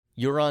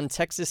You're on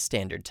Texas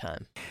Standard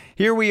Time.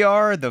 Here we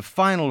are, the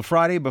final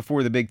Friday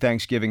before the big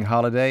Thanksgiving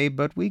holiday,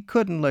 but we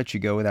couldn't let you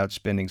go without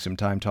spending some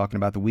time talking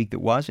about the week that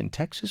was in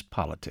Texas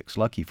politics.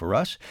 Lucky for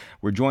us,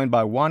 we're joined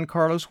by Juan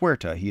Carlos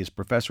Huerta. He is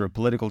professor of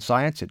political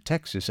science at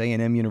Texas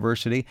A&M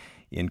University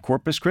in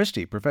Corpus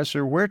Christi.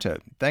 Professor Huerta,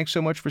 thanks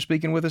so much for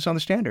speaking with us on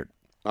the Standard.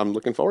 I'm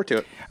looking forward to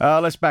it.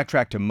 Let's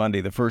backtrack to Monday,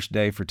 the first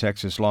day for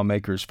Texas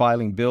lawmakers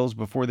filing bills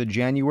before the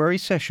January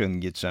session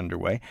gets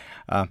underway.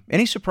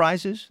 Any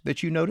surprises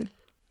that you noted?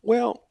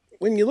 Well,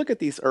 when you look at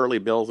these early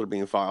bills that are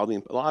being filed, I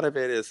mean, a lot of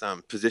it is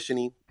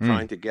positioning,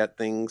 trying to get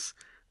things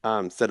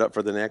set up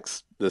for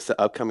the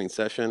upcoming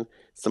session.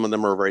 Some of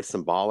them are very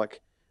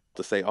symbolic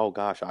to say, oh,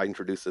 gosh, I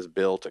introduced this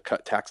bill to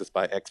cut taxes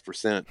by X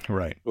percent.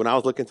 Right. When I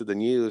was looking through the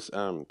news,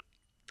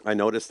 I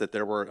noticed that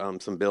there were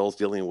some bills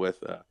dealing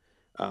with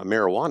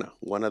marijuana,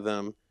 one of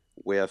them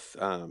with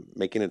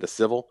making it a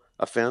civil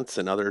offense,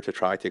 another to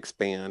try to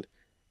expand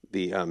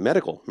the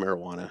medical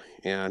marijuana.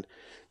 And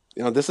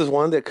this is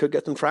one that could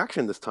get some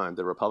traction this time.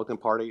 The Republican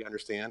Party, I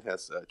understand,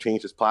 has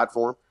changed its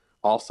platform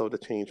also to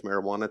change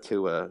marijuana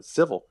to a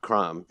civil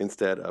crime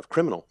instead of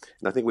criminal.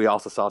 And I think we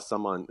also saw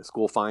some on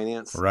school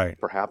finance. Right.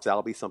 Perhaps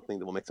that'll be something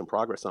that will make some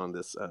progress on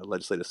this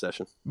legislative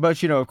session.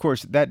 But, of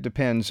course, that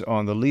depends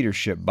on the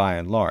leadership by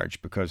and large,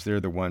 because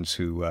they're the ones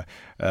who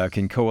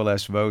can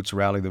coalesce votes,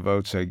 rally the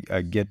votes,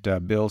 get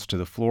bills to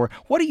the floor.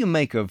 What do you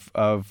make of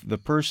the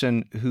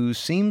person who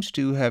seems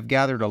to have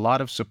gathered a lot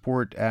of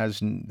support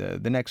as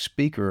the next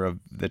Speaker of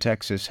the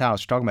Texas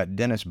House? We're talking about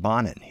Dennis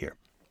Bonnen here.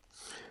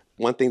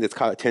 One thing that's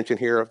caught attention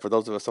here for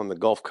those of us on the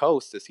Gulf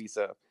Coast is he's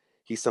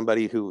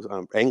somebody who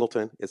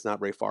Angleton is not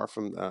very far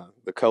from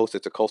the coast.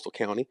 It's a coastal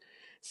county.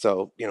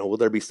 So, will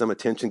there be some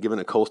attention given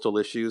to coastal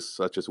issues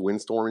such as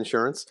windstorm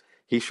insurance?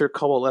 He sure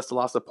coalesced a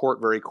lot of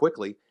support very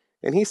quickly.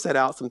 And he set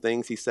out some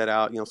things. He set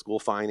out, school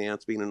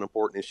finance being an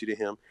important issue to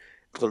him.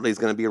 Clearly, he's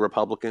going to be a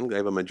Republican. They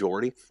have a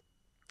majority.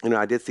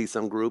 I did see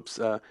some groups,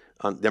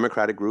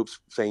 Democratic groups,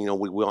 saying,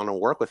 we want to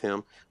work with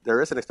him.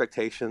 There is an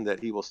expectation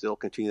that he will still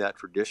continue that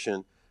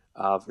tradition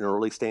of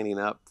really standing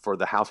up for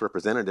the House of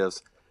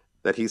Representatives,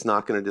 that he's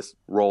not going to just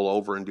roll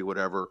over and do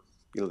whatever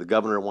the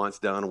governor wants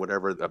done,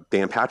 whatever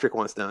Dan Patrick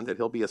wants done, that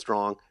he'll be a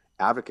strong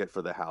advocate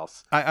for the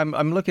House.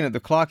 I'm looking at the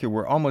clock here.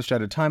 We're almost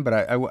out of time, but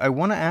I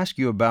want to ask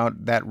you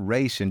about that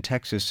race in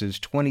Texas's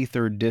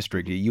 23rd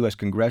district, a U.S.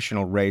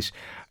 congressional race,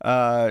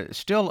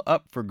 still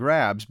up for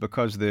grabs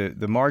because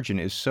the margin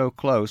is so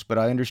close. But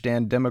I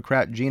understand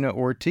Democrat Gina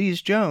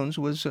Ortiz-Jones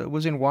was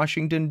in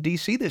Washington,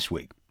 D.C. this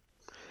week.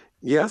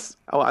 Yes.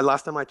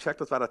 Last time I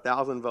checked, it was about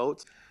 1,000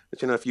 votes.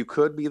 But, if you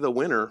could be the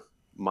winner,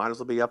 might as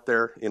well be up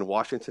there in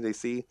Washington,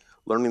 D.C.,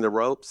 learning the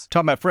ropes.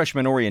 Talking about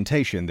freshman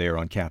orientation there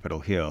on Capitol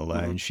Hill,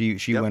 and she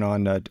went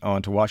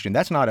on to Washington.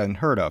 That's not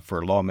unheard of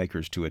for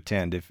lawmakers to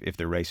attend if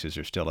the races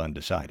are still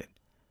undecided.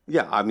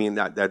 Yeah, I mean,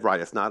 that's right.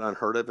 It's not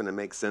unheard of, and it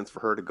makes sense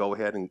for her to go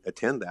ahead and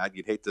attend that.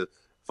 You'd hate to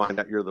find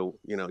out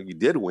you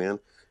did win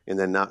and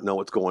then not know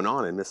what's going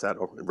on and miss that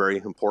very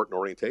important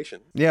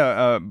orientation.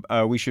 Yeah,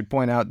 we should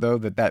point out, though,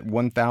 that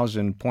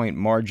 1,000-point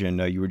margin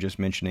you were just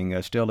mentioning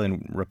still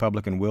in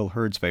Republican Will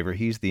Hurd's favor.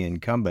 He's the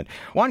incumbent.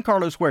 Juan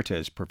Carlos Huerta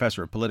is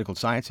professor of political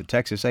science at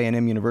Texas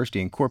A&M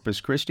University in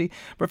Corpus Christi.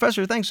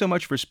 Professor, thanks so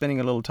much for spending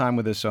a little time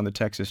with us on the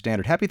Texas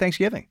Standard. Happy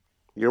Thanksgiving.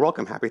 You're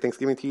welcome. Happy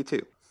Thanksgiving to you,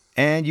 too.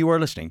 And you are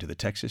listening to the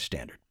Texas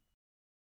Standard.